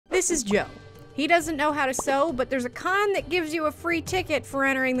This is Joe. He doesn't know how to sew, but there's a con that gives you a free ticket for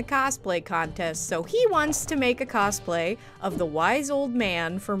entering the cosplay contest, so he wants to make a cosplay of the wise old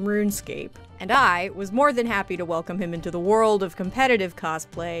man from RuneScape. And I was more than happy to welcome him into the world of competitive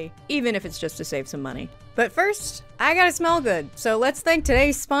cosplay, even if it's just to save some money. But first, I gotta smell good, so let's thank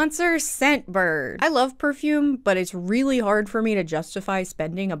today's sponsor, Scentbird. I love perfume, but it's really hard for me to justify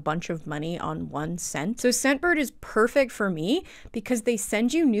spending a bunch of money on one scent. So Scentbird is perfect for me because they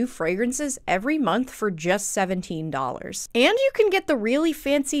send you new fragrances every month for just $17. And you can get the really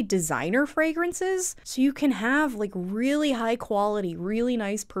fancy designer fragrances, so you can have like really high quality, really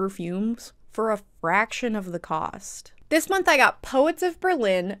nice perfumes for a fraction of the cost. This month I got Poets of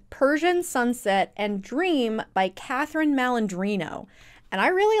Berlin, Persian Sunset, and Dream by Catherine Malandrino. And I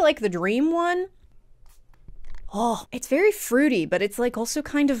really like the Dream one. Oh, it's very fruity, but it's like also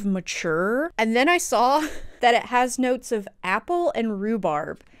kind of mature. And then I saw that it has notes of apple and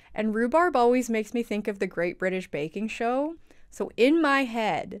rhubarb. And rhubarb always makes me think of the Great British Baking Show. So in my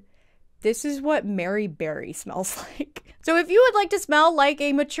head, this is what Mary Berry smells like. So if you would like to smell like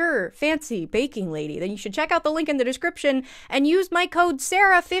a mature, fancy baking lady, then you should check out the link in the description and use my code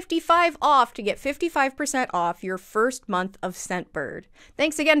SARAH55OFF to get 55% off your first month of Scentbird.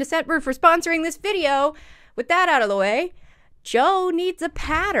 Thanks again to Scentbird for sponsoring this video. With that out of the way, Joe needs a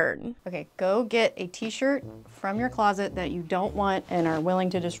pattern. Okay, go get a t-shirt from your closet that you don't want and are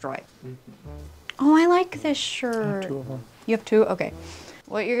willing to destroy. Oh, I like this shirt. I have two of them. You have two? Okay.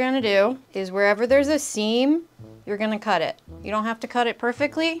 What you're gonna do is wherever there's a seam, you're gonna cut it. You don't have to cut it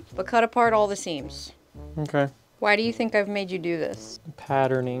perfectly, but cut apart all the seams. Okay. Why do you think I've made you do this?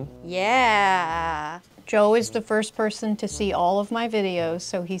 Patterning. Yeah. Joe is the first person to see all of my videos,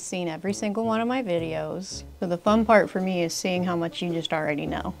 so he's seen every single one of my videos. So the fun part for me is seeing how much you just already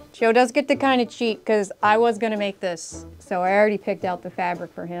know. Joe does get to kind of cheat because I was gonna make this, so I already picked out the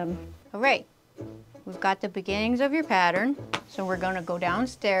fabric for him. All right. We've got the beginnings of your pattern. So we're gonna go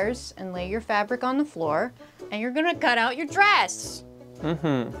downstairs and lay your fabric on the floor and you're gonna cut out your dress.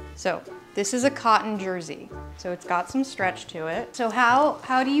 So this is a cotton jersey. So it's got some stretch to it. So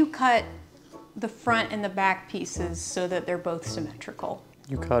how do you cut the front and the back pieces so that they're both symmetrical?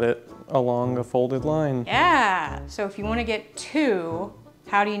 You cut it along a folded line. Yeah, so if you wanna get two,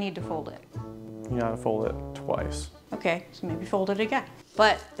 how do you need to fold it? You gotta fold it twice. Okay, so maybe fold it again.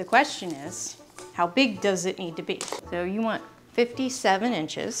 But the question is, how big does it need to be? So you want 57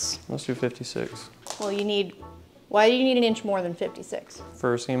 inches. Let's do 56. Well, why do you need an inch more than 56?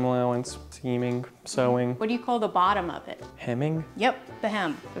 For seam allowance, seaming, sewing. What do you call the bottom of it? Hemming? Yep, the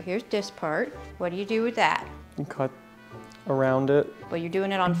hem. So here's this part. What do you do with that? You cut around it. Well, you're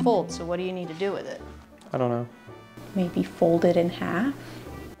doing it on fold, so what do you need to do with it? I don't know. Maybe fold it in half?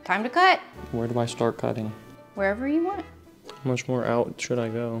 Time to cut. Where do I start cutting? Wherever you want. How much more out should I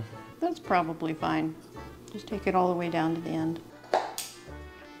go? That's probably fine. Just take it all the way down to the end.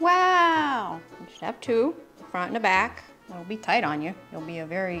 Wow! You should have two, the front and the back. It'll be tight on you. You'll be a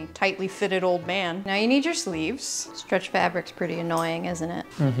very tightly fitted old man. Now you need your sleeves. Stretch fabric's pretty annoying, isn't it?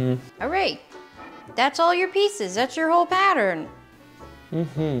 All right. That's all your pieces. That's your whole pattern.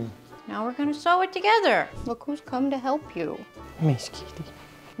 Now we're gonna sew it together. Look who's come to help you. Miss Kitty.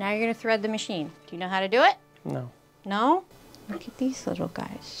 Now you're gonna thread the machine. Do you know how to do it? No. No? Look at these little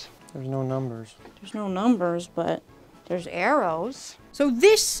guys. There's no numbers. There's no numbers, but there's arrows. So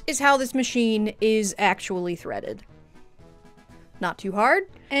this is how this machine is actually threaded. Not too hard,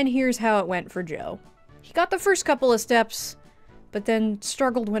 and here's how it went for Joe. He got the first couple of steps, but then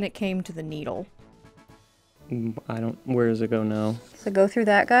struggled when it came to the needle. Where does it go now? So go through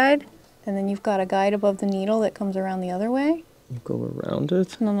that guide, and then you've got a guide above the needle that comes around the other way. You go around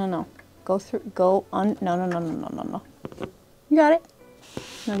it? No. No. You got it.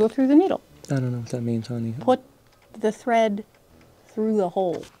 Now go through the needle. I don't know what that means, honey. Put the thread through the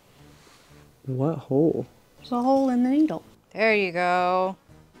hole. What hole? There's a hole in the needle. There you go.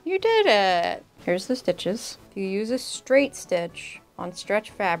 You did it. Here's the stitches. If you use a straight stitch on stretch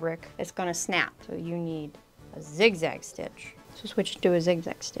fabric, it's gonna snap. So you need a zigzag stitch. So switch to a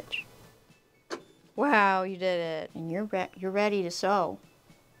zigzag stitch. Wow, you did it. And you're ready to sew.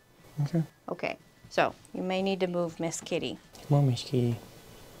 Okay. Okay, so you may need to move Miss Kitty. Come on, Miss Kitty.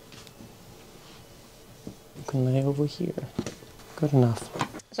 You can lay over here. Good enough.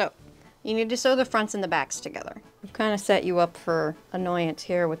 So, you need to sew the fronts and the backs together. We've kind of set you up for annoyance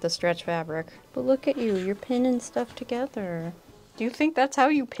here with the stretch fabric. But look at you, you're pinning stuff together. Do you think that's how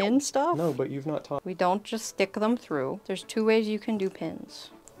you pin stuff? No, but you've not taught. We don't just stick them through. There's two ways you can do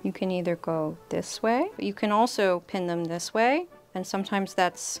pins. You can either go this way, but you can also pin them this way, And sometimes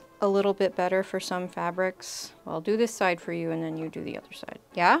that's a little bit better for some fabrics. I'll do this side for you and then you do the other side.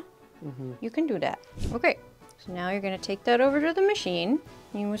 Yeah? Mm-hmm. You can do that. Okay, so now you're gonna take that over to the machine.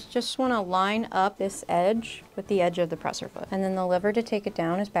 You just wanna line up this edge with the edge of the presser foot. And then the lever to take it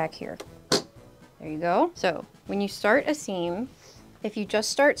down is back here. There you go. So when you start a seam, if you just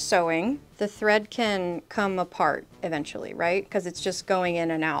start sewing, the thread can come apart eventually, right? Because it's just going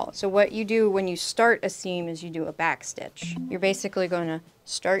in and out. So what you do when you start a seam is you do a back stitch. You're basically going to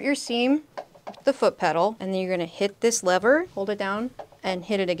start your seam with the foot pedal, and then you're going to hit this lever, hold it down, and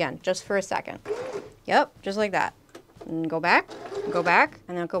hit it again, just for a second. Yep, just like that. And go back,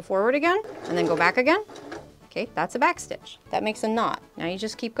 and then go forward again, and then go back again. Okay, that's a back stitch. That makes a knot. Now you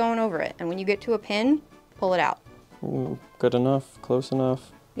just keep going over it, and when you get to a pin, pull it out. Good enough, close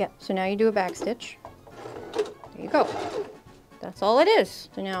enough. Yeah, so now you do a back stitch. There you go. That's all it is.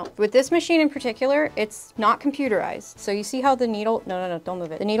 So now, with this machine in particular, it's not computerized. So you see how the needle, no, don't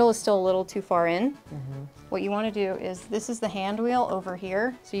move it. The needle is still a little too far in. Mm-hmm. What you want to do is, this is the hand wheel over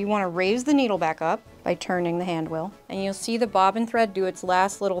here. So you want to raise the needle back up by turning the hand wheel. And you'll see the bobbin thread do its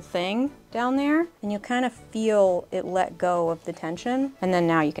last little thing down there. And you'll kind of feel it let go of the tension. And then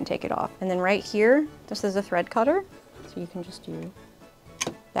now you can take it off. And then right here, this is a thread cutter. So you can just do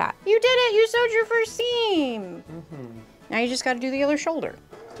that. You did it! You sewed your first seam! Mm-hmm. Now you just got to do the other shoulder.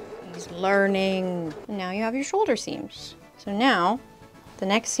 He's learning. And now you have your shoulder seams. So now, the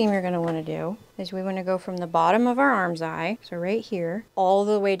next seam you're going to want to do is we want to go from the bottom of our arm's eye, so right here, all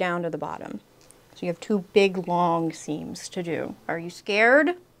the way down to the bottom. So you have two big long seams to do. Are you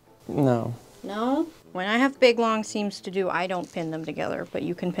scared? No. No? When I have big long seams to do, I don't pin them together, but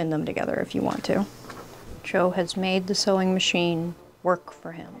you can pin them together if you want to. Joe has made the sewing machine work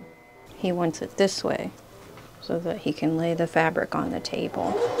for him. He wants it this way so that he can lay the fabric on the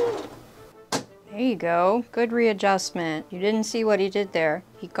table. There you go. Good readjustment. You didn't see what he did there.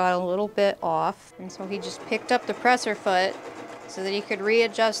 He got a little bit off, and so he just picked up the presser foot so that he could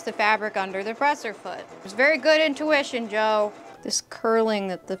readjust the fabric under the presser foot. It was very good intuition, Joe. This curling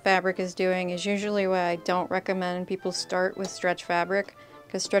that the fabric is doing is usually why I don't recommend people start with stretch fabric,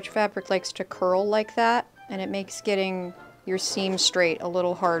 because stretch fabric likes to curl like that, and it makes getting your seam straight a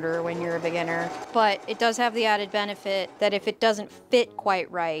little harder when you're a beginner. But it does have the added benefit that if it doesn't fit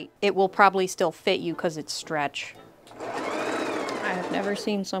quite right, it will probably still fit you because it's stretch. I have never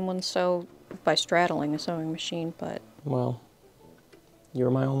seen someone sew by straddling a sewing machine, but... Well,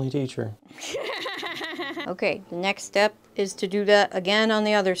 you're my only teacher. Okay, the next step is to do that again on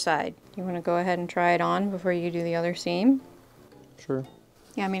the other side. You want to go ahead and try it on before you do the other seam? Sure.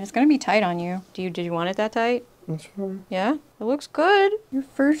 Yeah, I mean, it's going to be tight on you. Did you want it that tight? That's fine. Yeah? It looks good. Your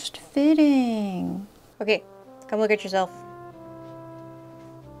first fitting. Okay, come look at yourself.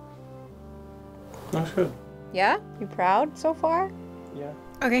 That's good. Yeah? You proud so far? Yeah.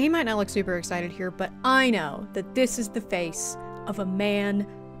 Okay, he might not look super excited here, but I know that this is the face of a man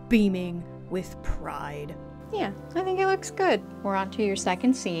beaming with pride. Yeah, I think it looks good. We're on to your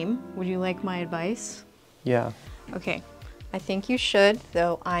second seam. Would you like my advice? Yeah. Okay. I think you should,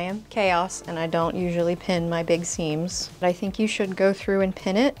 though I am chaos and I don't usually pin my big seams. But I think you should go through and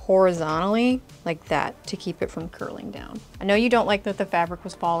pin it horizontally like that to keep it from curling down. I know you don't like that the fabric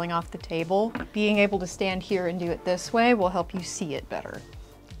was falling off the table. Being able to stand here and do it this way will help you see it better.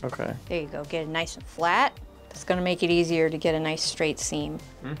 Okay. There you go, get it nice and flat. It's gonna make it easier to get a nice straight seam.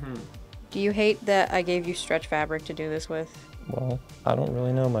 Mm-hmm. Do you hate that I gave you stretch fabric to do this with? Well, I don't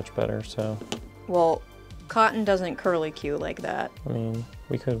really know much better, so... Well, cotton doesn't curly-cue like that. I mean,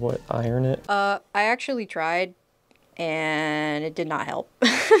 we could, what, iron it? I actually tried, and it did not help.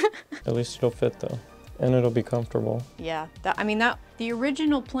 At least it'll fit, though. And it'll be comfortable. Yeah, the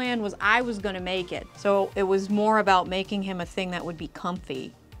original plan was I was gonna make it. So it was more about making him a thing that would be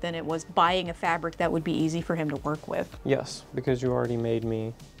comfy than it was buying a fabric that would be easy for him to work with. Yes, because you already made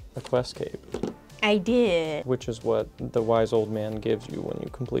me a quest cape. I did. Which is what the wise old man gives you when you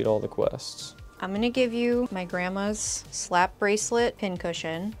complete all the quests. I'm gonna give you my grandma's slap bracelet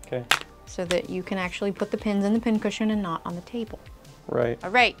pincushion. Okay. So that you can actually put the pins in the pincushion and not on the table. Right. All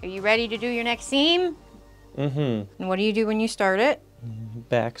right, are you ready to do your next seam? Mm-hmm. And what do you do when you start it?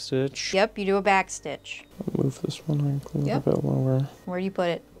 Back stitch. Yep, you do a back stitch. I'll move this one a little bit lower. Where do you put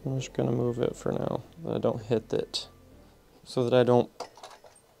it? I'm just gonna move it for now, so that I don't hit it. So that I don't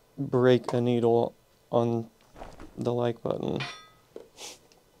break a needle on the like button.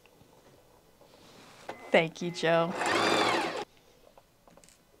 Thank you, Joe.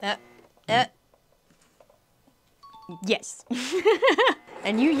 Yes.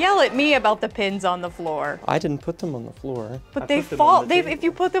 And you yell at me about the pins on the floor. I didn't put them on the floor. But they fall. If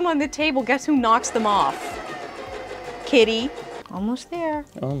you put them on the table, guess who knocks them off? Kitty. Almost there.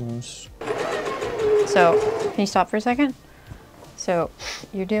 Almost. So, can you stop for a second? So,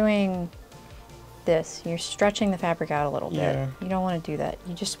 you're doing this. You're stretching the fabric out a little bit. Yeah. You don't want to do that.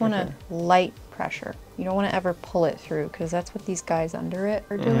 You just want to light pressure. You don't want to ever pull it through because that's what these guys under it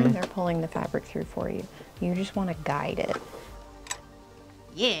are doing. They're pulling the fabric through for you. You just want to guide it.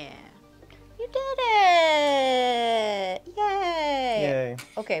 Yeah. You did it! Yay! Yay.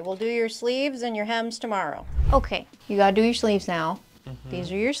 Okay, we'll do your sleeves and your hems tomorrow. Okay, you gotta do your sleeves now.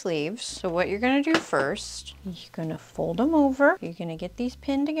 These are your sleeves. So what you're gonna do first, you're gonna fold them over. You're gonna get these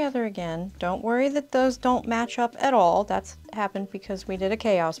pinned together again. Don't worry that those don't match up at all. That's happened because we did a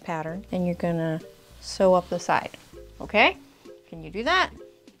chaos pattern. And you're gonna sew up the side, okay? Can you do that?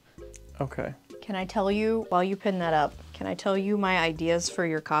 Okay. Can I tell you, while you pin that up, can I tell you my ideas for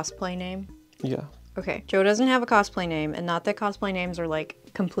your cosplay name? Yeah. Okay, Joe doesn't have a cosplay name, and not that cosplay names are like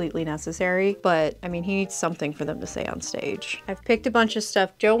completely necessary, but I mean, he needs something for them to say on stage. I've picked a bunch of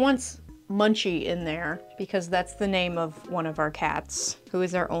stuff. Joe wants Munchie in there because that's the name of one of our cats, who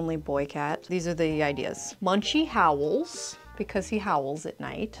is our only boy cat. These are the ideas. Munchie howls because he howls at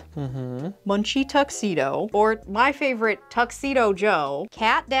night. Munchie tuxedo, or my favorite, Tuxedo Joe.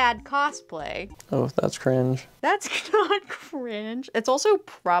 Cat Dad cosplay. Oh, that's cringe. That's not cringe. It's also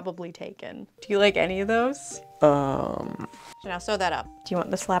probably taken. Do you like any of those? So now sew that up. Do you want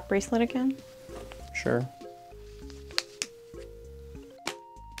the slap bracelet again? Sure.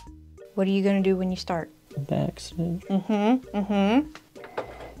 What are you gonna do when you start? Back stitch.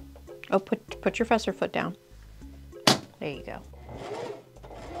 Oh, put your fesser foot down. There you go.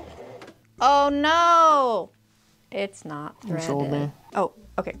 Oh no! It's not threaded. Sold me. Oh,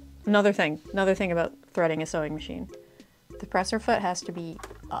 okay. Another thing about threading a sewing machine. The presser foot has to be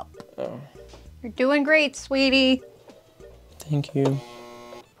up. Oh. You're doing great, sweetie. Thank you.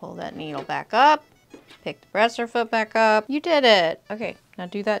 Pull that needle back up. Pick the presser foot back up. You did it. Okay, now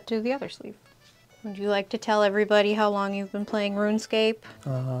do that to the other sleeve. Would you like to tell everybody how long you've been playing RuneScape?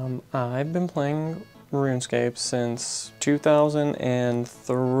 I've been playing RuneScape since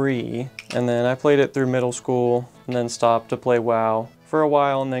 2003, and then I played it through middle school and then stopped to play WoW for a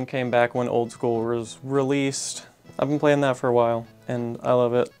while and then came back when Old School was released. I've been playing that for a while and I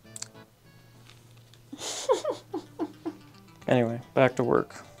love it. Anyway, back to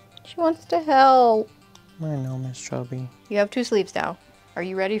work. She wants to help. I know, Miss Chubby. You have 2 sleeves now. Are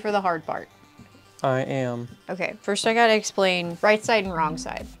you ready for the hard part? I am. Okay, first I gotta explain right side and wrong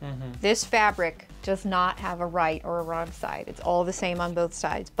side. This fabric does not have a right or a wrong side. It's all the same on both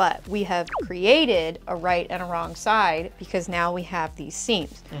sides, but we have created a right and a wrong side because now we have these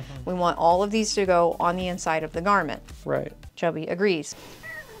seams. We want all of these to go on the inside of the garment. Right. Chubby agrees.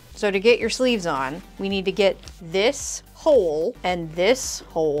 So to get your sleeves on, we need to get this hole and this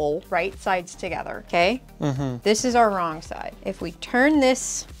hole right sides together, okay? This is our wrong side. If we turn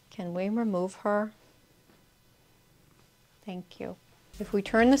this, can we remove her? Thank you. If we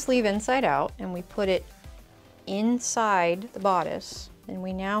turn the sleeve inside out and we put it inside the bodice, then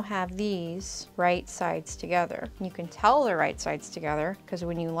we now have these right sides together. You can tell they're right sides together because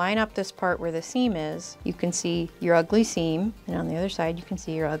when you line up this part where the seam is, you can see your ugly seam, and on the other side you can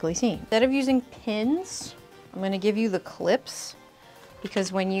see your ugly seam. Instead of using pins, I'm going to give you the clips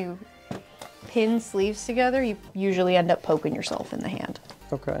because when you pin sleeves together, you usually end up poking yourself in the hand.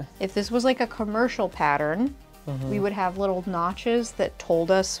 Okay. If this was like a commercial pattern, we would have little notches that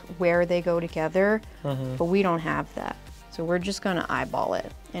told us where they go together, but we don't have that. So we're just gonna eyeball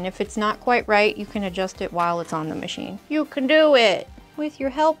it. And if it's not quite right, you can adjust it while it's on the machine. You can do it with your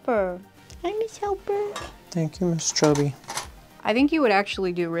helper. Hi, Miss Helper. Thank you, Miss Chubby. I think you would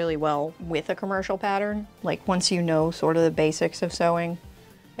actually do really well with a commercial pattern. Like once you know sort of the basics of sewing.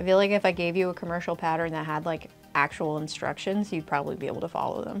 I feel like if I gave you a commercial pattern that had like actual instructions, you'd probably be able to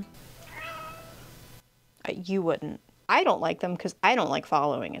follow them. You wouldn't. I don't like them because I don't like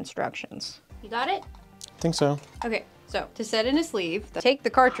following instructions. You got it? I think so. Okay, so to set in a sleeve, take the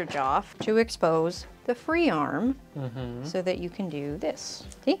cartridge off to expose the free arm so that you can do this.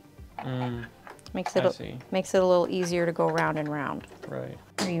 See? Makes it a little easier to go round and round. Right.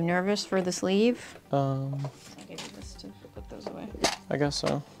 Are you nervous for the sleeve? I gave you this to put those away. I guess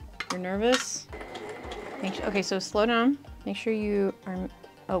so. You're nervous? Okay, so slow down. Make sure you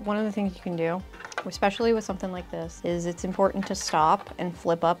are... one of the things you can do, especially with something like this, is it's important to stop and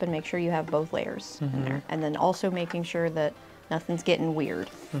flip up and make sure you have both layers in there. And then also making sure that nothing's getting weird.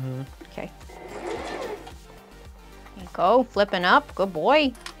 Okay. There you go, flipping up, good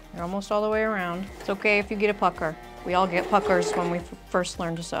boy. You're almost all the way around. It's okay if you get a pucker. We all get puckers when we first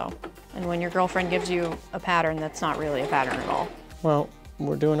learn to sew. And when your girlfriend gives you a pattern that's not really a pattern at all. Well,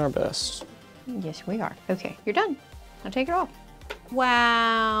 we're doing our best. Yes, we are. Okay, you're done. Now take it off.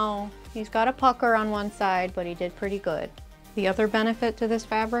 Wow. He's got a pucker on one side, but he did pretty good. The other benefit to this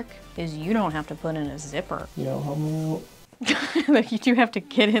fabric is you don't have to put in a zipper. Yeah, help me out. But you do have to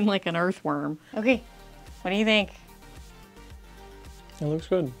get in like an earthworm. Okay, what do you think? It looks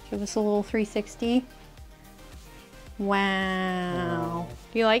good. Give us a little 360. Wow.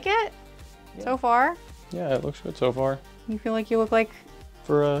 Do you like it so far? Yeah, it looks good so far. You feel like you look like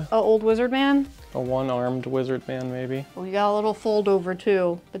For a old wizard man? one-armed wizard man, maybe. We got a little fold over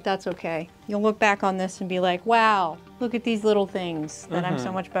too, but that's okay. You'll look back on this and be like, wow, look at these little things that I'm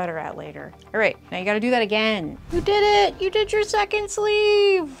so much better at later. All right, now you gotta do that again. You did it! You did your second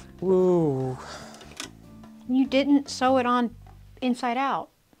sleeve! Woo. You didn't sew it on inside out,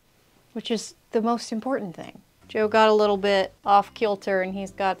 which is the most important thing. Joe got a little bit off kilter and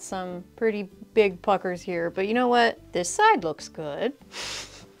he's got some pretty big puckers here, but you know what? This side looks good.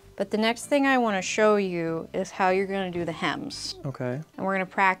 But the next thing I want to show you is how you're going to do the hems. Okay. And we're going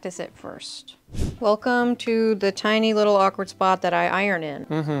to practice it first. Welcome to the tiny little awkward spot that I iron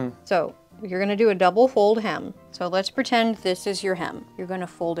in. So you're going to do a double fold hem. So let's pretend this is your hem. You're going to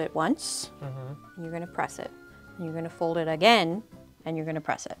fold it once, and you're going to press it. And you're going to fold it again, and you're going to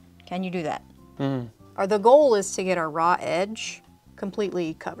press it. Can you do that? The goal is to get our raw edge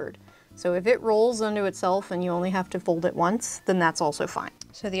completely covered. So if it rolls onto itself and you only have to fold it once, then that's also fine.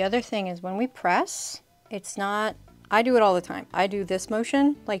 So the other thing is when we press, it's not, I do it all the time. I do this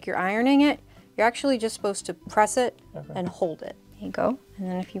motion, like you're ironing it. You're actually just supposed to press it and hold it. There you go. And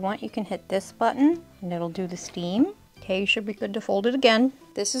then if you want, you can hit this button and it'll do the steam. Okay, you should be good to fold it again.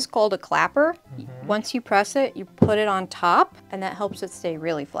 This is called a clapper. Once you press it, you put it on top and that helps it stay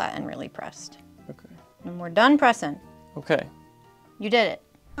really flat and really pressed. Okay. And we're done pressing. Okay. You did it.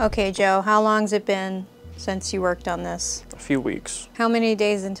 Okay, Joe, how long's it been since you worked on this? A few weeks. How many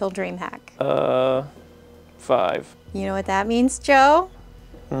days until DreamHack? 5. You know what that means, Joe?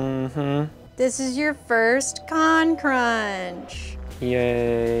 Mm-hmm. This is your first con crunch.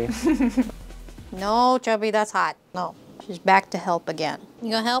 Yay. No, Chubby, that's hot. No, she's back to help again.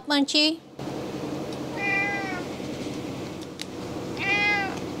 You gonna help, Munchie?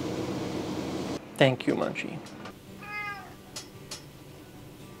 Thank you, Munchie.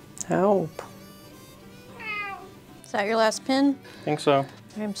 Help. Is that your last pin? Think so.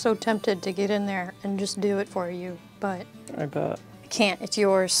 I'm so tempted to get in there and just do it for you, but I bet. I can't. It's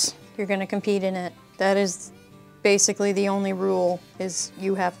yours. You're gonna compete in it. That is basically the only rule, is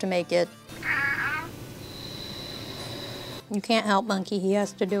you have to make it. You can't help Monkey, he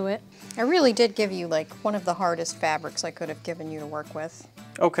has to do it. I really did give you like one of the hardest fabrics I could have given you to work with.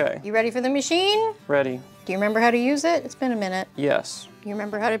 Okay. You ready for the machine? Ready. Do you remember how to use it? It's been a minute. Yes. Do you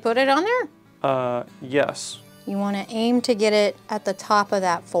remember how to put it on there? Yes. You want to aim to get it at the top of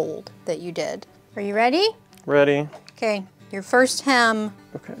that fold that you did. Are you ready? Ready. Okay, your first hem.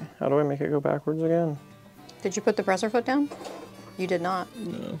 Okay. How do I make it go backwards again? Did you put the presser foot down? You did not.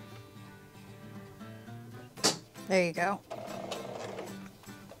 No. There you go.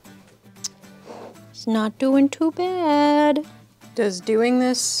 It's not doing too bad. Does doing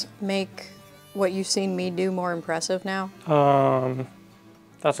this make what you've seen me do more impressive now?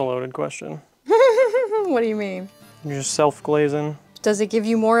 That's a loaded question. What do you mean? You're just self-glazing. Does it give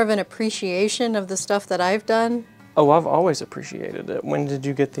you more of an appreciation of the stuff that I've done? Oh, I've always appreciated it. When did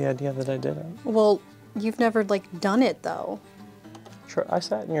you get the idea that I did it? Well, you've never like done it though. I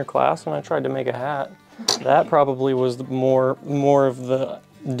sat in your class and I tried to make a hat. That probably was more of the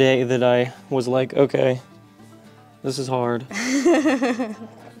day that I was like, okay, this is hard. It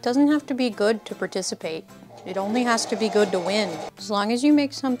doesn't have to be good to participate. It only has to be good to win. As long as you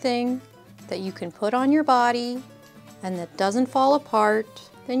make something that you can put on your body and that doesn't fall apart,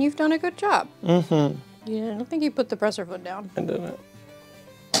 then you've done a good job. Yeah, I don't think you put the presser foot down. I didn't.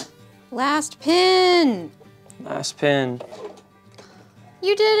 Last pin. Last pin.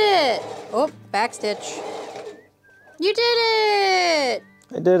 You did it. Oh, back stitch. You did it.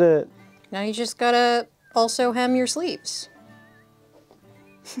 I did it. Now you just gotta also hem your sleeves,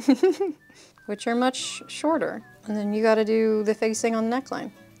 which are much shorter. And then you gotta do the facing on the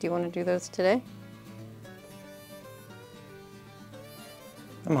neckline. Do you want to do those today?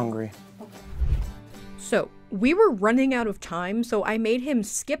 I'm hungry. So we were running out of time, so I made him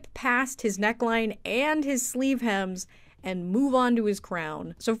skip past his neckline and his sleeve hems and move on to his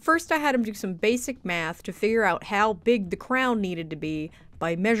crown. So first I had him do some basic math to figure out how big the crown needed to be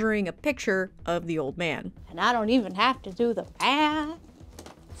by measuring a picture of the old man. And I don't even have to do the math.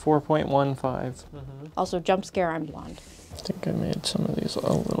 4.15. Also, jump scare, I'm blonde. I think I made some of these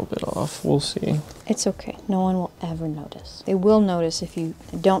a little bit off. We'll see. It's okay. No one will ever notice. They will notice if you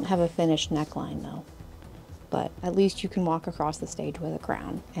don't have a finished neckline, though. but at least you can walk across the stage with a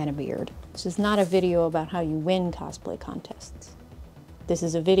crown and a beard. This is not a video about how you win cosplay contests. This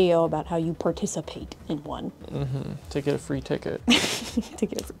is a video about how you participate in one. To get a free ticket. To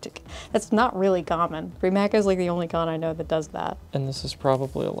get a free ticket. That's not really common. Remaka is like the only con I know that does that. And this is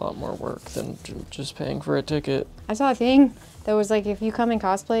probably a lot more work than just paying for a ticket. I saw a thing that was like, if you come in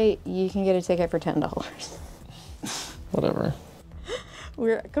cosplay, you can get a ticket for $10. Whatever.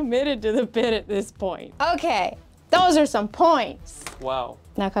 We're committed to the bit at this point. Okay, those are some points. Wow.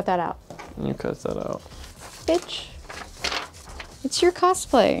 Now cut that out. You cut that out. Bitch. It's your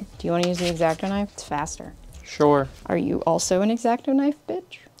cosplay. Do you want to use the X-Acto knife? It's faster. Sure. Are you also an X-Acto knife,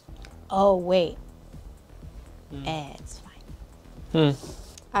 bitch? Oh, wait. It's fine.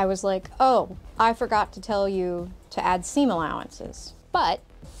 I was like, oh, I forgot to tell you to add seam allowances. But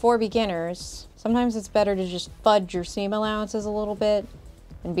for beginners, sometimes it's better to just fudge your seam allowances a little bit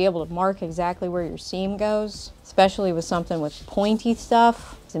and be able to mark exactly where your seam goes, especially with something with pointy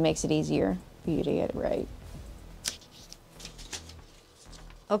stuff, because it makes it easier for you to get it right.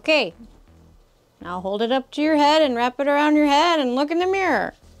 Okay, now hold it up to your head and wrap it around your head and look in the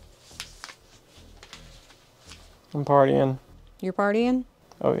mirror. I'm partying. You're partying?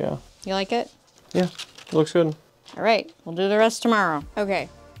 Oh yeah. You like it? Yeah, it looks good. All right, we'll do the rest tomorrow. Okay,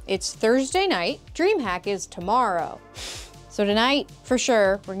 it's Thursday night. DreamHack is tomorrow. So tonight, for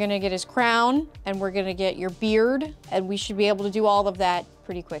sure, we're gonna get his crown and we're gonna get your beard, and we should be able to do all of that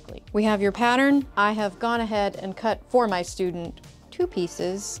pretty quickly. We have your pattern. I have gone ahead and cut for my student 2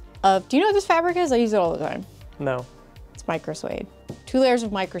 pieces of, do you know what this fabric is? I use it all the time. No. It's micro suede. 2 layers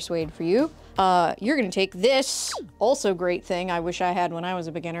of micro suede for you. You're gonna take this, also great thing I wish I had when I was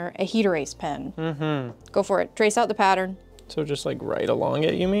a beginner, a heat erase pen. Go for it, trace out the pattern. So just like right along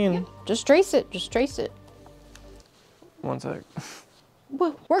it, you mean? Yeah. Just trace it, just trace it. One sec.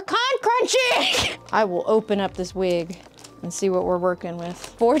 We're con crunching! I will open up this wig and see what we're working with.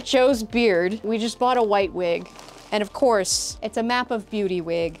 For Joe's beard, we just bought a white wig. And of course, it's a Map of Beauty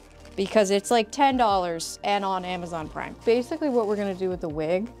wig because it's like $10 and on Amazon Prime. Basically what we're gonna do with the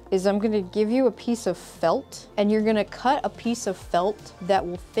wig is I'm gonna give you a piece of felt and you're gonna cut a piece of felt that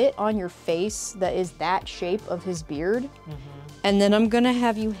will fit on your face that is that shape of his beard. And then I'm gonna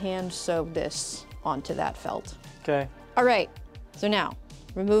have you hand sew this onto that felt. Okay. All right, so now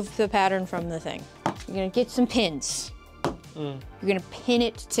remove the pattern from the thing. You're gonna get some pins. You're gonna pin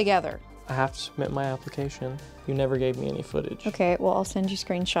it together. I have to submit my application. You never gave me any footage. Okay, well, I'll send you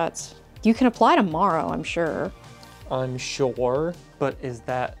screenshots. You can apply tomorrow, I'm sure. I'm sure, but is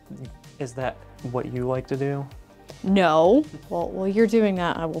that what you like to do? No. Well, while you're doing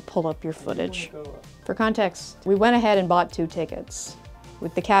that, I will pull up your footage. For context, we went ahead and bought 2 tickets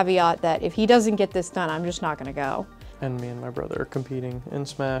with the caveat that if he doesn't get this done, I'm just not gonna go. And me and my brother are competing in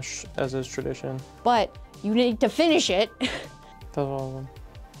Smash, as is tradition. But you need to finish it. That's all of them.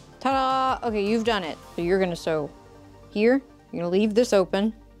 Ta-da! Okay, you've done it. So you're gonna sew here. You're gonna leave this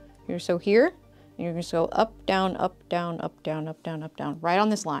open. You're gonna sew here. And you're gonna sew up, down, up, down, up, down, up, down, up, down. Right on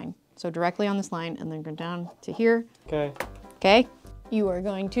this line. So directly on this line and then go down to here. Okay. Okay? You are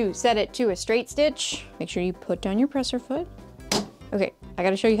going to set it to a straight stitch. Make sure you put down your presser foot. Okay, I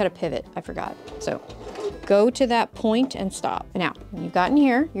gotta show you how to pivot. I forgot. So go to that point and stop. Now, when you've gotten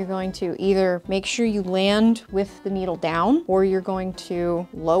here, you're going to either make sure you land with the needle down, or you're going to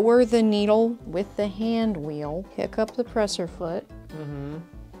lower the needle with the hand wheel, pick up the presser foot,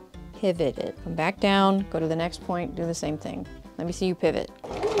 pivot it, come back down, go to the next point, do the same thing. Let me see you pivot.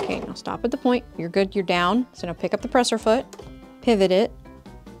 Okay, now stop at the point. You're good, you're down. So now pick up the presser foot, pivot it.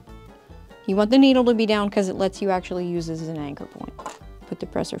 You want the needle to be down because it lets you actually use this as an anchor point. Put the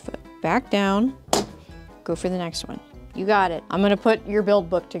presser foot back down. Go for the next one. You got it. I'm gonna put your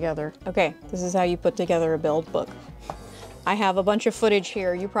build book together. Okay, this is how you put together a build book. I have a bunch of footage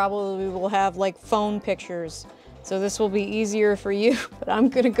here. You probably will have like phone pictures, so this will be easier for you. But I'm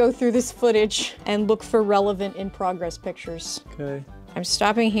gonna go through this footage and look for relevant in progress pictures. Okay. I'm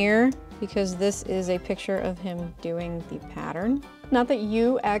stopping here because this is a picture of him doing the pattern. Not that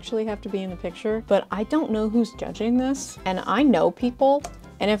you actually have to be in the picture, but I don't know who's judging this. And I know people.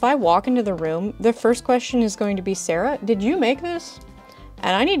 And if I walk into the room, the first question is going to be, Sarah, did you make this?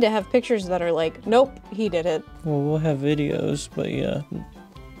 And I need to have pictures that are like, nope, he did it. Well, we'll have videos, but yeah,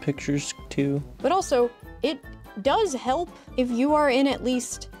 pictures too. But also, it does help if you are in at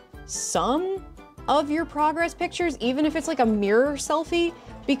least some of your progress pictures, even if it's like a mirror selfie,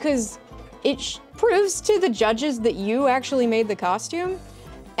 because it proves to the judges that you actually made the costume.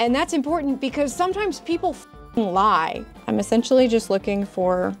 And that's important because sometimes people lie I'm essentially just looking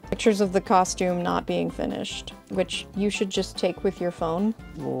for pictures of the costume not being finished, which you should just take with your phone.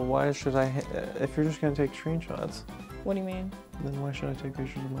 Well, why should I, if you're just gonna take screenshots, What do you mean? then why should I take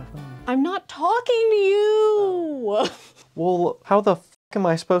pictures of my phone? I'm not talking to you! Well, how the f am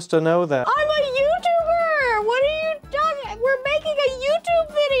I supposed to know that? I'm a YouTuber! What are you talking? We're making a YouTube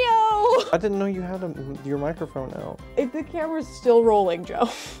video! I didn't know you had your microphone out. The camera's still rolling, Joe.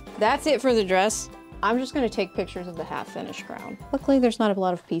 That's it for the dress. I'm just gonna take pictures of the half-finished crown. Luckily, there's not a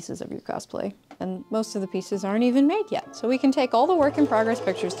lot of pieces of your cosplay, and most of the pieces aren't even made yet, so we can take all the work-in-progress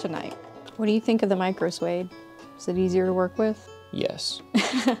pictures tonight. What do you think of the micro suede? Is it easier to work with? Yes.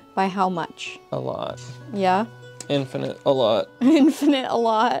 By how much? A lot. Yeah? Infinite, a lot. Infinite a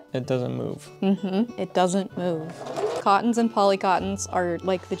lot. It doesn't move. It doesn't move. Cottons and polycottons are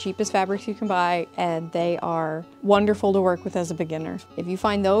like the cheapest fabrics you can buy, and they are wonderful to work with as a beginner. If you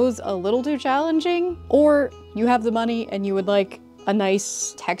find those a little too challenging, or you have the money and you would like a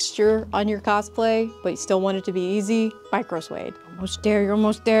nice texture on your cosplay, but you still want it to be easy, micro suede. Almost there, you're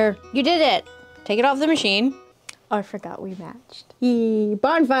almost there. You did it. Take it off the machine. Oh, I forgot we matched. Yee,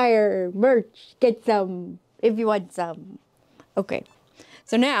 bonfire, merch, get some if you want some. Okay,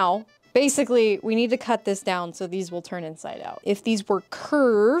 so now, basically, we need to cut this down so these will turn inside out. If these were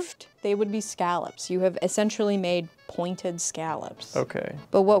curved, they would be scallops. You have essentially made pointed scallops. Okay.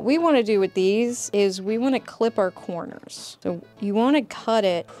 But what we want to do with these is we want to clip our corners. So you want to cut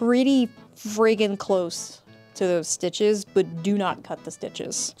it pretty friggin' close to those stitches, but do not cut the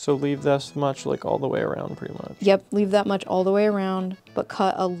stitches. So leave this much like all the way around pretty much. Yep, leave that much all the way around, but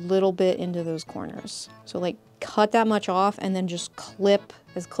cut a little bit into those corners. So like cut that much off and then just clip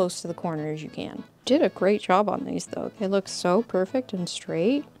as close to the corner as you can. Did a great job on these though. They look so perfect and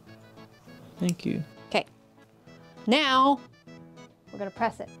straight. Thank you. Okay, now we're gonna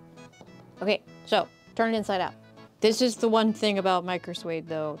press it. Okay, so turn it inside out. This is the one thing about micro suede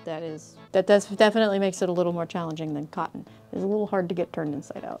though that definitely makes it a little more challenging than cotton. It's a little hard to get turned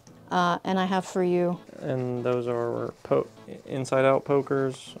inside out. And I have for you. And those are inside out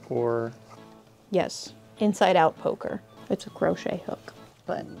pokers or? Yes, inside out poker. It's a crochet hook,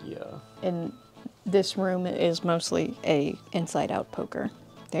 but yeah. In this room it is mostly a inside out poker.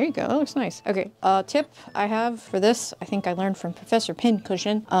 There you go, that looks nice. Okay, tip I have for this, I think I learned from Professor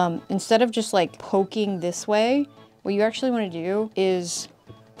Pincushion. Instead of just like poking this way, what you actually want to do is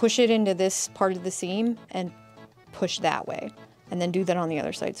push it into this part of the seam and push that way. And then do that on the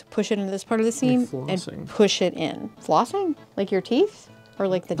other side. So push it into this part of the seam and push it in. Flossing? Like your teeth? Or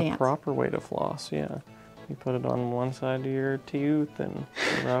like the dance? The proper way to floss, yeah. You put it on one side of your tooth and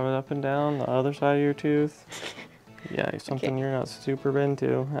rub it up and down the other side of your tooth. Yeah, something you're not super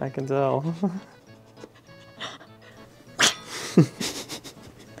into, I can tell.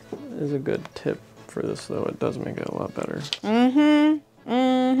 Is a good tip for this though, it does make it a lot better.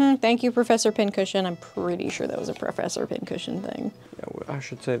 Thank you, Professor Pincushion. I'm pretty sure that was a Professor Pincushion thing. Yeah, I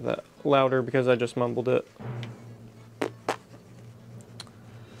should say that louder because I just mumbled it.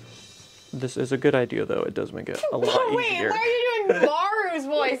 This is a good idea though, it does make it a lot easier. Wait, why are you doing Maru's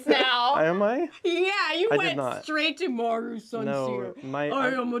voice now? Am I? Yeah, you did not. straight to Maru's son's No, I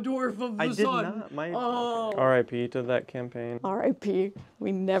am a dwarf of the sun. I did not. R.I.P. to that campaign. R.I.P.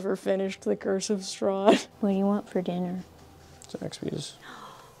 We never finished the Curse of Strahd. What do you want for dinner? Zaxby's.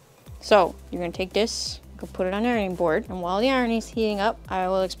 So, you're gonna take this, go put it on the ironing board, and while the ironing's heating up, I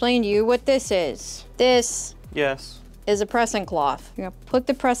will explain to you what this is. This is a pressing cloth. You're gonna put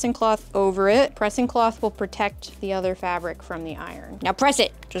the pressing cloth over it. Pressing cloth will protect the other fabric from the iron. Now press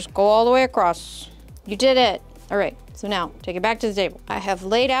it. Just go all the way across. You did it. All right, so now take it back to the table. I have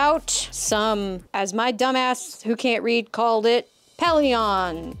laid out some, as my dumbass who can't read called it,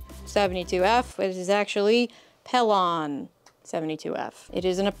 Pelion 72F. It is actually Pelon 72F. It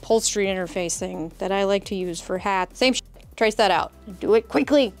is an upholstery interfacing that I like to use for hats. Same shit. Trace that out. Do it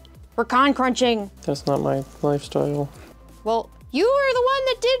quickly. We're con crunching. That's not my lifestyle. Well, you are the one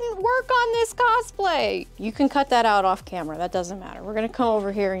that didn't work on this cosplay. You can cut that out off camera. That doesn't matter. We're gonna come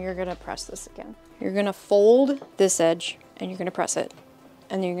over here and you're gonna press this again. You're gonna fold this edge and you're gonna press it.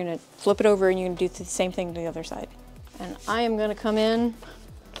 And you're gonna flip it over and you're gonna do the same thing to the other side. And I am gonna come in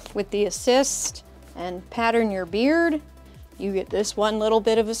with the assist and pattern your beard. You get this one little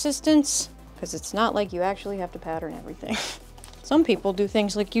bit of assistance because it's not like you actually have to pattern everything. Some people do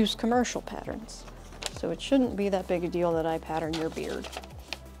things like use commercial patterns. So it shouldn't be that big a deal that I pattern your beard.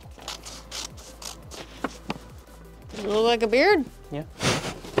 Does it look like a beard? Yeah.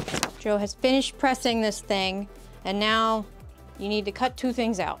 Joe has finished pressing this thing, and now you need to cut two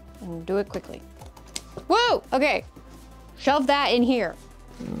things out and do it quickly. Whoa! Okay, shove that in here.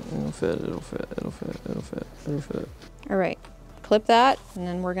 It'll fit, it'll fit, it'll fit, it'll fit, it'll fit. All right, clip that, and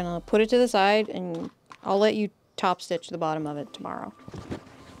then we're gonna put it to the side, and I'll let you top stitch the bottom of it tomorrow.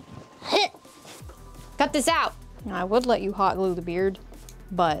 Cut this out. Now, I would let you hot glue the beard,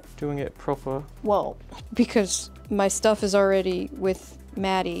 but... Doing it proper. Well, because my stuff is already with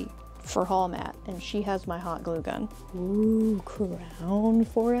Maddie for Hall Mat, and she has my hot glue gun. Ooh, crown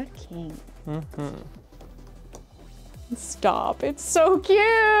for a king. Stop, it's so cute!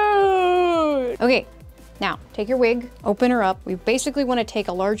 Okay, now take your wig, open her up. We basically want to take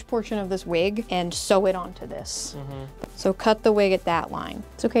a large portion of this wig and sew it onto this. So cut the wig at that line.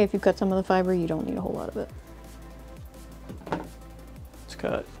 It's okay if you cut some of the fiber, you don't need a whole lot of it. It's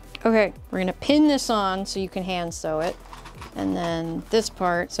cut. Okay, we're gonna pin this on so you can hand sew it. And then this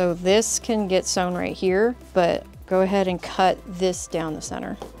part, so this can get sewn right here, but go ahead and cut this down the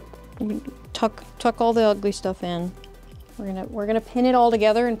center. Tuck all the ugly stuff in. We're gonna pin it all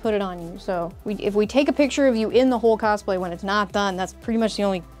together and put it on you. So if we take a picture of you in the whole cosplay when it's not done, that's pretty much the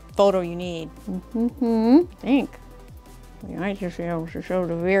only photo you need. I think. You might just be able to show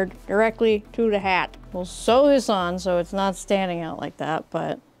the beard directly to the hat. We'll sew this on so it's not standing out like that,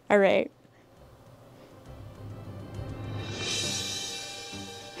 but all right.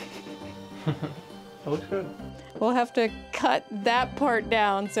 That looks good. We'll have to cut that part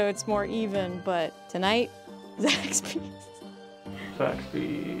down so it's more even, but tonight, Zaxby's.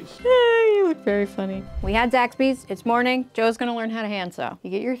 Zaxby's. You look very funny. We had Zaxby's, it's morning. Joe's gonna learn how to hand sew.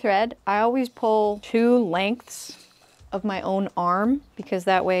 You get your thread. I always pull 2 lengths of my own arm because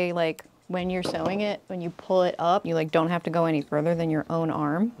that way, like, when you're sewing it, when you pull it up, you like don't have to go any further than your own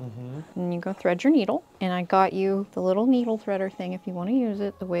arm. And you go thread your needle. And I got you the little needle threader thing if you want to use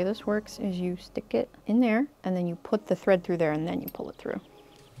it. The way this works is you stick it in there and then you put the thread through there and then you pull it through.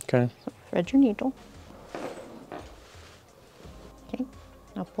 Okay. So thread your needle. Okay,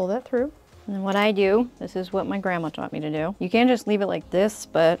 I'll pull that through. And then what I do, this is what my grandma taught me to do. You can just leave it like this,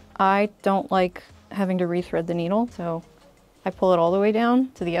 but I don't like having to rethread the needle, so I pull it all the way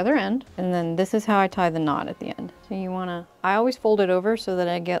down to the other end, and then this is how I tie the knot at the end. So you wanna, I always fold it over so that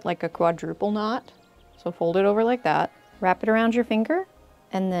I get like a quadruple knot. So fold it over like that, wrap it around your finger,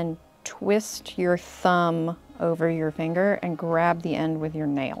 and then twist your thumb over your finger and grab the end with your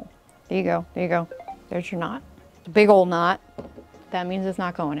nail. There you go, there you go. There's your knot. It's a big old knot. That means it's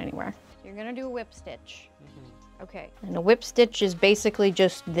not going anywhere. You're gonna do a whip stitch. Okay, and a whip stitch is basically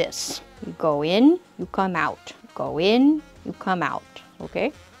just this. You go in, you come out. Go in, you come out,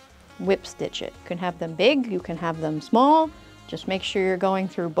 okay? Whip stitch it. You can have them big, you can have them small. Just make sure you're going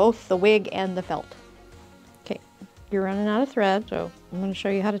through both the wig and the felt. Okay, you're running out of thread, so I'm gonna show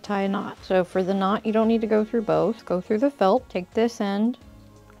you how to tie a knot. So for the knot, you don't need to go through both. Go through the felt, take this end,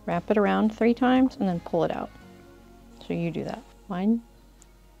 wrap it around 3 times, and then pull it out. So you do that. 1,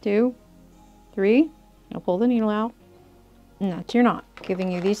 2, 3. Now pull the needle out. And that's your knot.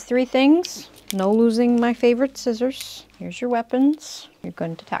 Giving you these 3 things. No losing my favorite scissors. Here's your weapons. You're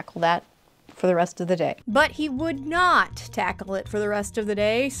going to tackle that for the rest of the day. But he would not tackle it for the rest of the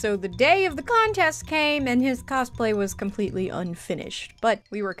day, so the day of the contest came and his cosplay was completely unfinished. But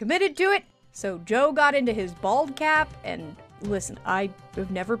we were committed to it, so Joe got into his bald cap, and listen, I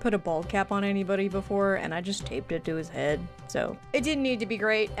have never put a bald cap on anybody before, and I just taped it to his head, so it didn't need to be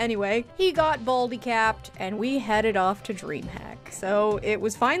great. Anyway, he got baldy capped, and we headed off to DreamHack. So it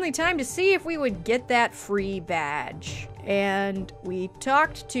was finally time to see if we would get that free badge. And we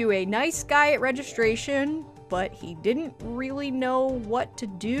talked to a nice guy at registration, but he didn't really know what to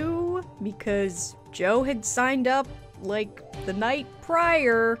do because Joe had signed up like the night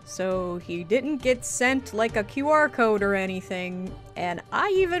prior, so he didn't get sent like a QR code or anything. And I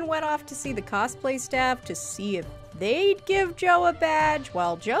even went off to see the cosplay staff to see if they'd give Joe a badge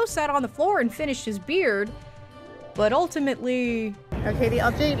while Joe sat on the floor and finished his beard. But ultimately... Okay, the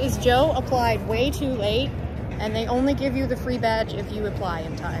update is Joe applied way too late, and they only give you the free badge if you apply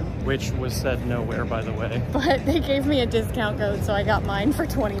in time. Which was said nowhere, by the way. But they gave me a discount code, so I got mine for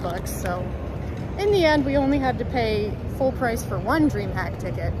 20 bucks, so... In the end, we only had to pay full price for 1 DreamHack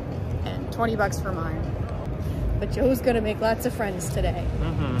ticket and 20 bucks for mine. But Joe's gonna make lots of friends today.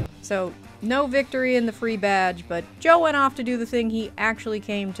 So, no victory in the free badge, but Joe went off to do the thing he actually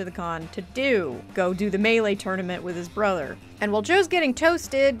came to the con to do. Go do the Melee tournament with his brother. And while Joe's getting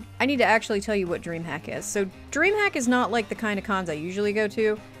toasted, I need to actually tell you what DreamHack is. So, DreamHack is not like the kind of cons I usually go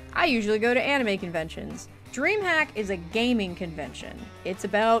to. I usually go to anime conventions. DreamHack is a gaming convention. It's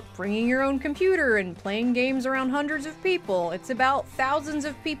about bringing your own computer and playing games around hundreds of people. It's about thousands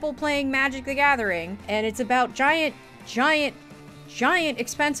of people playing Magic the Gathering. And it's about giant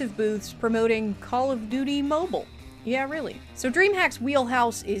expensive booths promoting Call of Duty Mobile. Yeah, really. So DreamHack's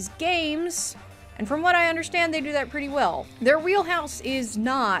wheelhouse is games, and from what I understand, they do that pretty well. Their wheelhouse is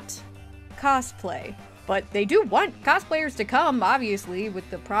not cosplay, but they do want cosplayers to come, obviously, with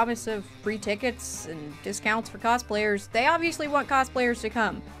the promise of free tickets and discounts for cosplayers. They obviously want cosplayers to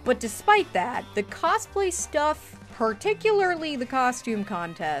come. But despite that, the cosplay stuff, particularly the costume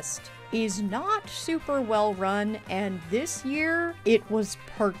contest, is not super well run, and this year it was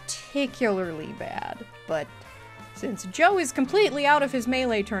particularly bad. But since Joe is completely out of his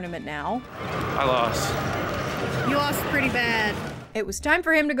Melee tournament now... I lost. You lost pretty bad. It was time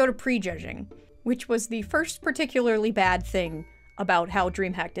for him to go to prejudging, which was the first particularly bad thing about how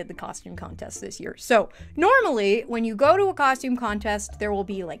DreamHack did the costume contest this year. So, normally, when you go to a costume contest, there will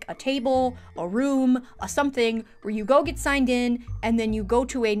be like a table, a room, a something, where you go get signed in, and then you go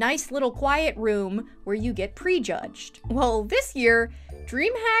to a nice little quiet room where you get prejudged. Well, this year,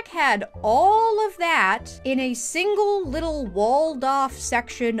 DreamHack had all of that in a single little walled-off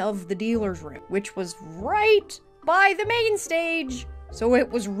section of the dealer's room, which was right by the main stage, so it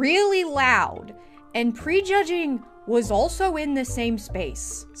was really loud. And prejudging was also in the same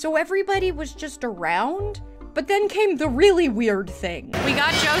space. So everybody was just around, but then came the really weird thing. We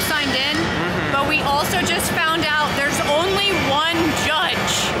got Joe signed in, but we also just found out there's only one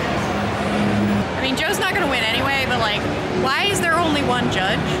judge. I mean, Joe's not gonna win anyway, but like, why is there only one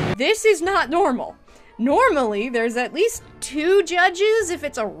judge? This is not normal. Normally, there's at least 2 judges if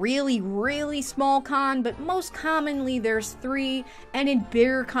it's a really, really small con, but most commonly there's 3, and in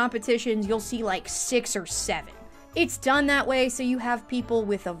bigger competitions, you'll see like 6 or 7. It's done that way so you have people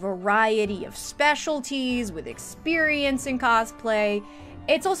with a variety of specialties, with experience in cosplay.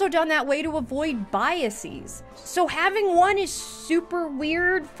 It's also done that way to avoid biases. So having one is super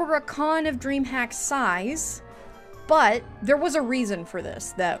weird for a con of DreamHack's size, but there was a reason for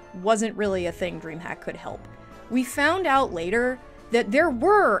this that wasn't really a thing DreamHack could help. We found out later that there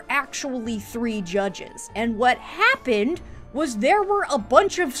were actually 3 judges, and what happened was there were a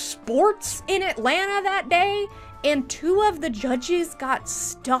bunch of sports in Atlanta that day, and 2 of the judges got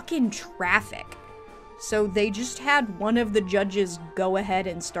stuck in traffic. So they just had one of the judges go ahead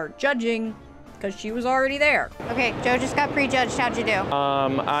and start judging, because she was already there. Okay, Joe just got prejudged. How'd you do?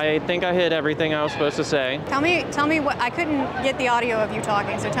 I think I hit everything I was supposed to say. Tell me what, I couldn't get the audio of you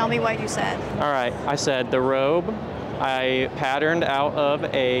talking, so tell me what you said. All right, I said the robe I patterned out of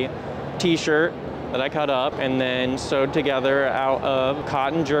a t-shirt that I cut up and then sewed together out of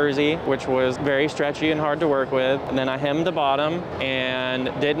cotton jersey, which was very stretchy and hard to work with. And then I hemmed the bottom and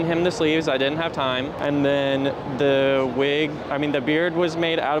didn't hem the sleeves, I didn't have time. And then the wig, the beard was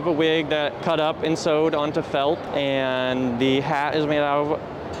made out of a wig that cut up and sewed onto felt, and the hat is made out of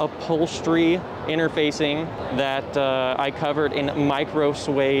upholstery interfacing that I covered in micro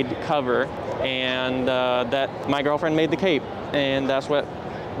suede cover, and that my girlfriend made the cape, and that's what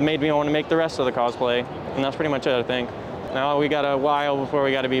made me want to make the rest of the cosplay, and that's pretty much it, I think. Now we got a while before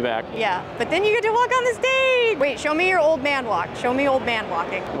we got to be back. Yeah, but then you get to walk on the stage! Wait, show me your old man walk. Show me old man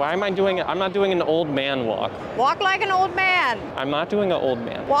walking. Why am I doing it? I'm not doing an old man walk. Walk like an old man. I'm not doing an old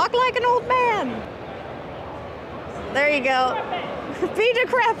man. Walk like an old man. There you go. Be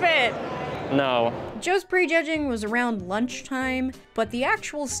decrepit. No. Joe's prejudging was around lunchtime, but the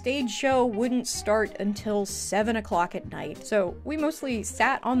actual stage show wouldn't start until 7 o'clock at night. So we mostly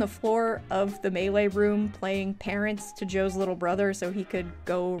sat on the floor of the Melee room playing parents to Joe's little brother so he could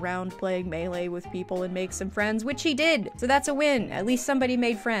go around playing Melee with people and make some friends, which he did. So that's a win. At least somebody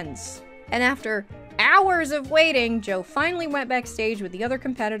made friends. And after hours of waiting, Joe finally went backstage with the other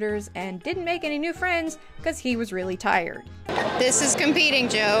competitors and didn't make any new friends because he was really tired. This is competing,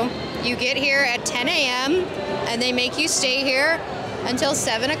 Joe. You get here at 10 a.m. and they make you stay here until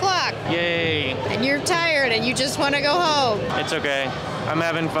 7 o'clock. Yay. And you're tired and you just want to go home. It's okay. I'm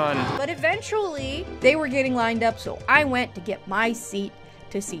having fun. But eventually, they were getting lined up, so I went to get my seat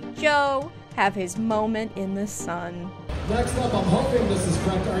to see Joe have his moment in the sun. Next up, I'm hoping this is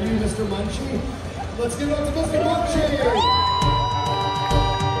correct. Are you Mr. Munchie? Let's give it up to Mr. Munchie!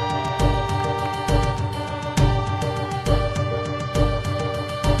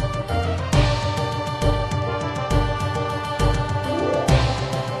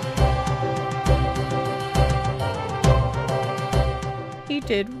 He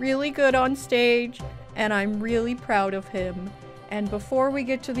did really good on stage, and I'm really proud of him. And before we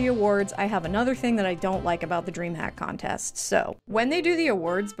get to the awards, I have another thing that I don't like about the DreamHack contest. So, when they do the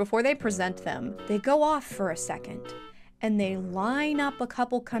awards, before they present them, they go off for a second. And they line up a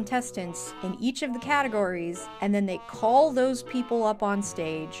couple contestants in each of the categories, and then they call those people up on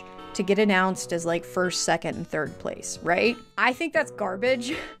stage to get announced as like first, second, and third place, right? I think that's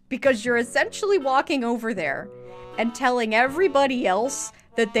garbage because you're essentially walking over there and telling everybody else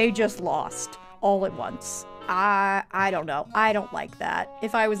that they just lost all at once. I don't know. I don't like that.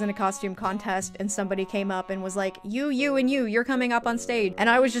 If I was in a costume contest and somebody came up and was like, you, and you're coming up on stage, and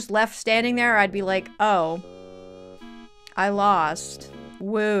I was just left standing there, I'd be like, oh, I lost.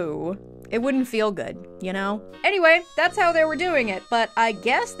 Woo. It wouldn't feel good, you know? Anyway, that's how they were doing it, but I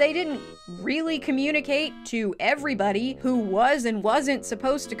guess they didn't really communicate to everybody who was and wasn't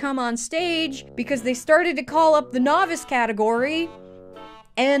supposed to come on stage because they started to call up the novice category,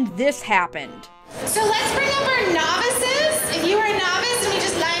 and this happened. So let's bring up our novices. If you are a novice and we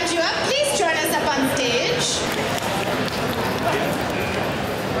just lined you up, please join us up on stage.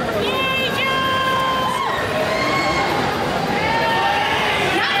 Yay, Joe!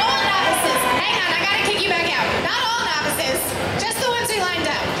 Not all novices. Hang on, I gotta kick you back out. Not all novices. Just the ones who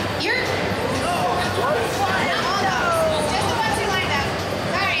lined up. You're... Not all novices. Just the ones who lined up.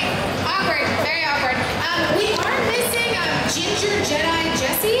 Alright. Awkward. Very awkward. We are missing Ginger Jedi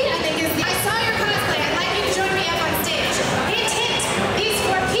Jessie, I think is the... I saw your cosplay. I'd like you to join me up on stage. Hint, hint. These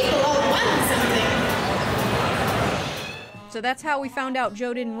 4 people all won something. So that's how we found out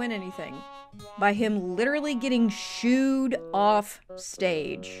Joe didn't win anything. By him literally getting shooed off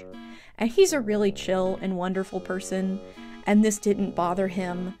stage. And he's a really chill and wonderful person, and this didn't bother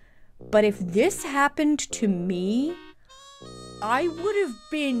him. But if this happened to me, I would have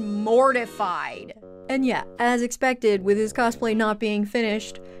been mortified. And yeah, as expected, with his cosplay not being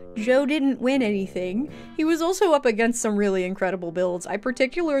finished, Joe didn't win anything. He was also up against some really incredible builds. I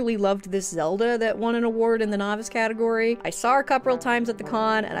particularly loved this Zelda that won an award in the novice category. I saw her a couple times at the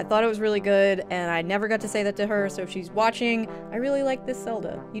con, and I thought it was really good, and I never got to say that to her, so if she's watching, I really like this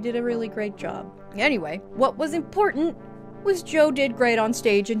Zelda. You did a really great job. Anyway, what was important was Joe did great on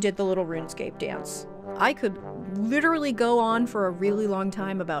stage and did the little RuneScape dance. I could literally go on for a really long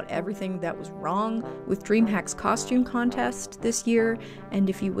time about everything that was wrong with DreamHack's costume contest this year, and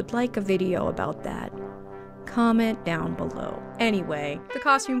if you would like a video about that, comment down below. Anyway, the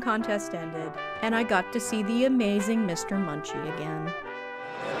costume contest ended, and I got to see the amazing Mr. Munchie again.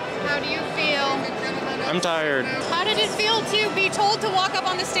 How do you feel? I'm tired. How did it feel to be told to walk up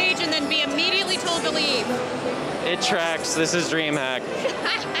on the stage and then be immediately told to leave? It tracks. This is DreamHack.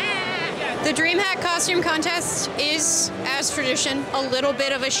 The DreamHack costume contest is, as tradition, a little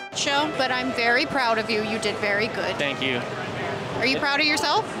bit of a shit show, but I'm very proud of you. You did very good. Thank you. Are you proud of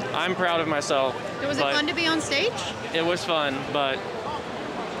yourself? I'm proud of myself. Was it fun to be on stage? It was fun, but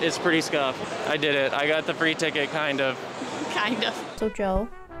it's pretty scuffed. I did it. I got the free ticket, kind of. Kind of. So Joe,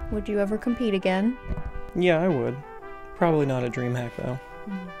 would you ever compete again? Yeah, I would. Probably not at DreamHack, though.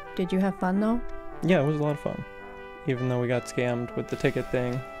 Did you have fun though? Yeah, it was a lot of fun. Even though we got scammed with the ticket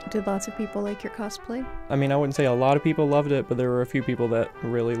thing. Did lots of people like your cosplay? I mean, I wouldn't say a lot of people loved it, but there were a few people that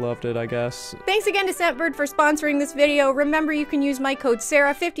really loved it, I guess. Thanks again to Scentbird for sponsoring this video. Remember, you can use my code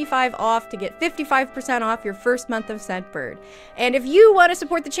SARAH55OFF to get 55% off your first month of Scentbird. And if you want to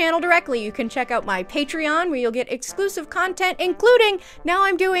support the channel directly, you can check out my Patreon, where you'll get exclusive content, including, now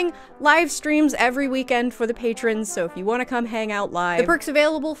I'm doing live streams every weekend for the patrons, so if you want to come hang out live. The perk's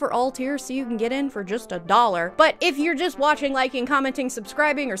available for all tiers, so you can get in for just $1. But if you're just watching, liking, commenting,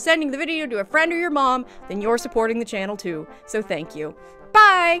 subscribing, or sending the video to a friend or your mom, then you're supporting the channel too, so thank you.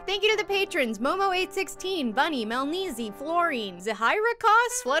 Bye! Thank you to the patrons, Momo816, Bunny, Melneezy, Florine, Zahira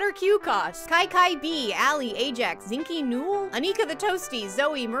Kos, Flutter Q Kos, Kai Kai B, Ali, Ajax, Zinky Newell, Anika the Toasty,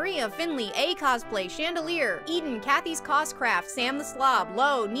 Zoe, Maria, Finley, A Cosplay, Chandelier, Eden, Kathy's Coscraft, Sam the Slob,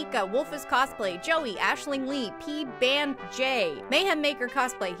 Lo, Nika, Wolfus Cosplay, Joey, Ashling Lee, P Band J, Mayhem Maker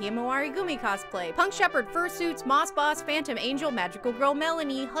Cosplay, Himawari Gumi Cosplay, Punk Shepherd, Fursuits, Moss Boss, Phantom Angel, Magical Girl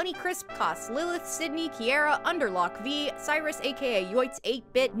Melanie, Honey Crisp Cos, Lilith, Sydney, Kiera, Underlock V, Cyrus aka Yoitz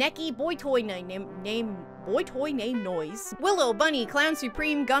 8-bit, Neki, Boy Toy Name Noise, Willow, Bunny, Clown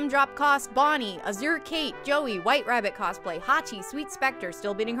Supreme, Gumdrop Cost, Bonnie, Azure Kate, Joey, White Rabbit Cosplay, Hachi, Sweet Spectre,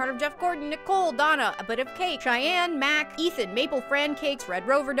 Still Beating Heart of Jeff Gordon, Nicole, Donna, A Bit of Cake, Cheyenne, Mac, Ethan, Maple Fran Cakes, Red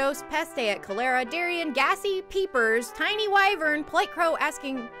Roverdose, Peste at Calera, Darian, Gassy, Peepers, Tiny Wyvern, Polite Crow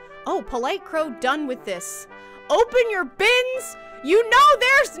asking, oh, Polite Crow done with this. Open your bins! You know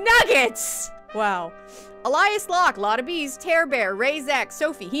there's nuggets! Wow. Elias Locke, Lotta Bees, Tear Bear, Ray Zach,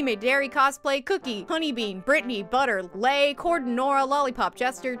 Sophie, He Made Dairy Cosplay, Cookie, Honeybean, Brittany, Butter, Lay, Corden, Nora, Lollipop,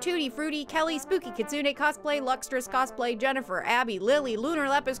 Jester, Tootie, Fruity, Kelly, Spooky Kitsune Cosplay, Luxtress Cosplay, Jennifer, Abby, Lily, Lunar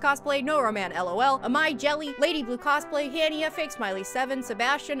Lepus Cosplay, No Roman LOL, Amai Jelly, Lady Blue Cosplay, Hania, Fake Smiley 7,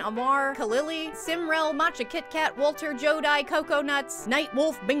 Sebastian, Amar, Kalili, Simrel, Matcha Kit Kat, Walter, Jodai, Coco Nuts, Night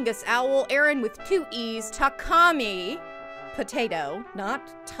Wolf, Bingus Owl, Aaron with 2 E's, Takami, Potato, not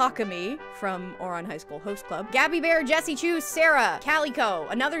Takami from Oron High School Host Club. Gabby Bear, Jessie Chu, Sarah, Calico,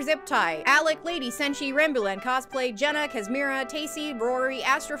 Another Zip Tie, Alec, Lady, Senshi, Rambulan, Cosplay, Jenna, Kasmira, Tacy, Rory,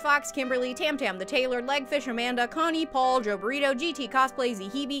 Astrofox, Kimberly, Tam Tam, The Taylor, Legfish, Amanda, Connie, Paul, Joe Burrito, GT Cosplay,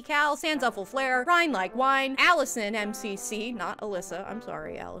 Zihibi, Cal, Sansuffle Flare, Rhine Like Wine, Allison, MCC, not Alyssa, I'm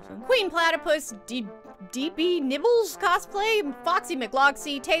sorry, Allison. Queen Platypus, DP Nibbles Cosplay, Foxy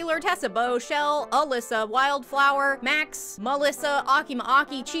McLoxy, Taylor, Tessa Bow, Shell, Alyssa, Wildflower, Max, Melissa, Akima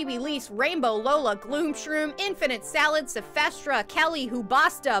Aki, Chibi Lise, Rainbow, Lola, Gloom Shroom, Infinite Salad, Sephestra, Kelly,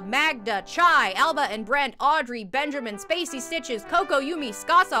 Hubasta, Magda, Chai, Alba and Brent, Audrey, Benjamin, Spacey Stitches, Coco, Yumi,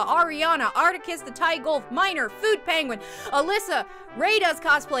 Skasa, Ariana, Articus, The Thai Golf, Miner, Food Penguin, Alyssa, Ray Does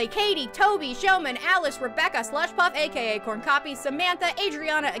Cosplay, Katie, Toby, Showman, Alice, Rebecca, Slushpuff, aka Corn Copy, Samantha,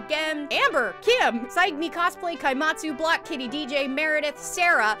 Adriana again, Amber, Kim, Saigmi Cosplay, Kaimatsu, Block Kitty DJ, Meredith,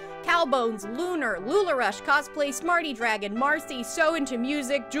 Sarah, Cowbones, Lunar, Lularush Cosplay, Smarty Dragon, Marcy, So Into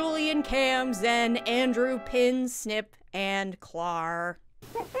Music, Julian, Cam, Zen, Andrew, Pin, Snip, and Clar.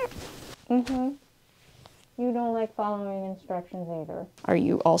 You don't like following instructions either. Are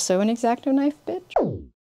you also an X-Acto knife bitch?